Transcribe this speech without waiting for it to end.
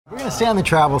We're going to stay on the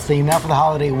travel theme now for the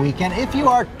holiday weekend. If you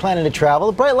are planning to travel,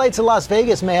 the bright lights of Las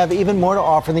Vegas may have even more to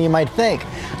offer than you might think.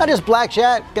 Not just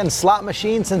blackjack and slot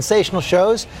machine sensational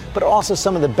shows, but also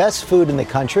some of the best food in the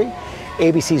country.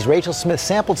 ABC's Rachel Smith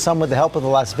sampled some with the help of the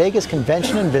Las Vegas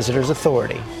Convention and Visitors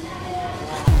Authority.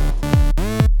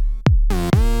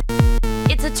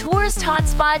 It's a tourist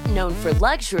hotspot known for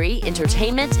luxury,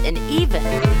 entertainment, and even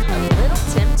a little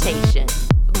temptation.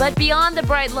 But beyond the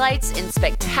bright lights and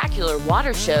spectacular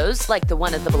water shows like the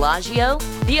one at the Bellagio,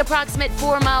 the approximate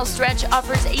 4-mile stretch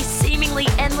offers a seemingly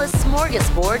endless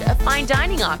smorgasbord of fine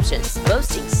dining options,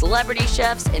 boasting celebrity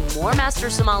chefs and more master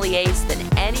sommeliers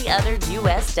than any other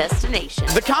U.S. destination.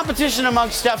 The competition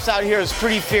amongst chefs out here is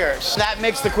pretty fierce. That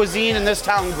makes the cuisine in this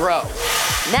town grow.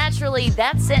 Naturally,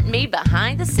 that sent me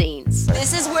behind the scenes.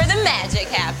 This is where the magic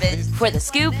happens. For the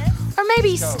scoop, or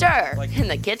maybe stir in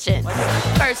the kitchen.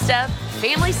 First up,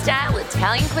 family-style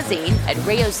Italian cuisine at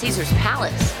Rayo Caesar's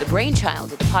Palace, the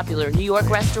brainchild of the popular New York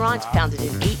restaurant founded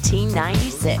in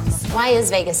 1896. Why is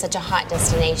Vegas such a hot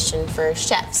destination for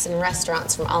chefs and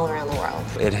restaurants from all around the world?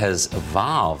 It has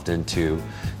evolved into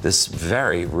this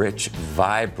very rich,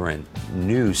 vibrant,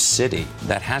 new city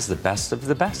that has the best of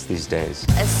the best these days.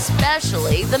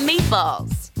 Especially the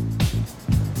meatballs.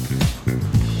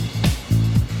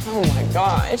 Oh my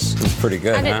gosh. It's pretty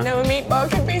good, I didn't know a meatball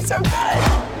could be so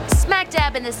good. Smack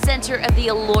dab in the center of the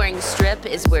alluring strip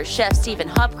is where Chef Stephen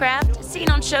Hopcraft, seen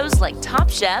on shows like Top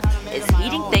Chef, is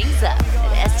heating things up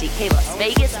at STK Las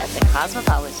Vegas at the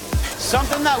Cosmopolitan.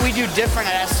 Something that we do different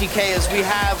at STK is we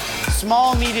have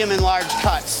small, medium, and large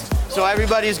cuts. So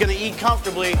everybody's going to eat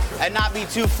comfortably and not be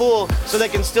too full so they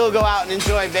can still go out and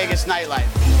enjoy Vegas nightlife.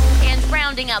 And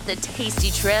rounding out the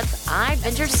tasty trip, I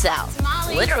venture south,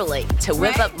 literally, to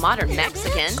whip up modern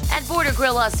Mexican at Border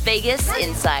Grill Las Vegas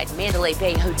inside Mandalay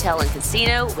Bay Hotel and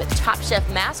Casino with Top Chef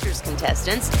Masters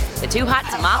contestants, the two hot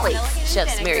tamales,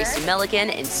 Chefs Mary Sue Milliken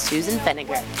and Susan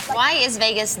Feniger. Why is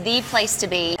Vegas the place to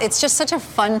be? It's just such a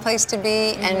fun place to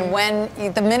be, and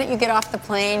the minute you get off the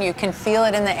plane, you can feel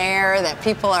it in the air that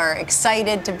people are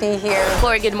excited to be here.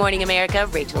 For Good Morning America,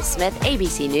 Rachel Smith,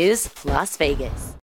 ABC News, Las Vegas.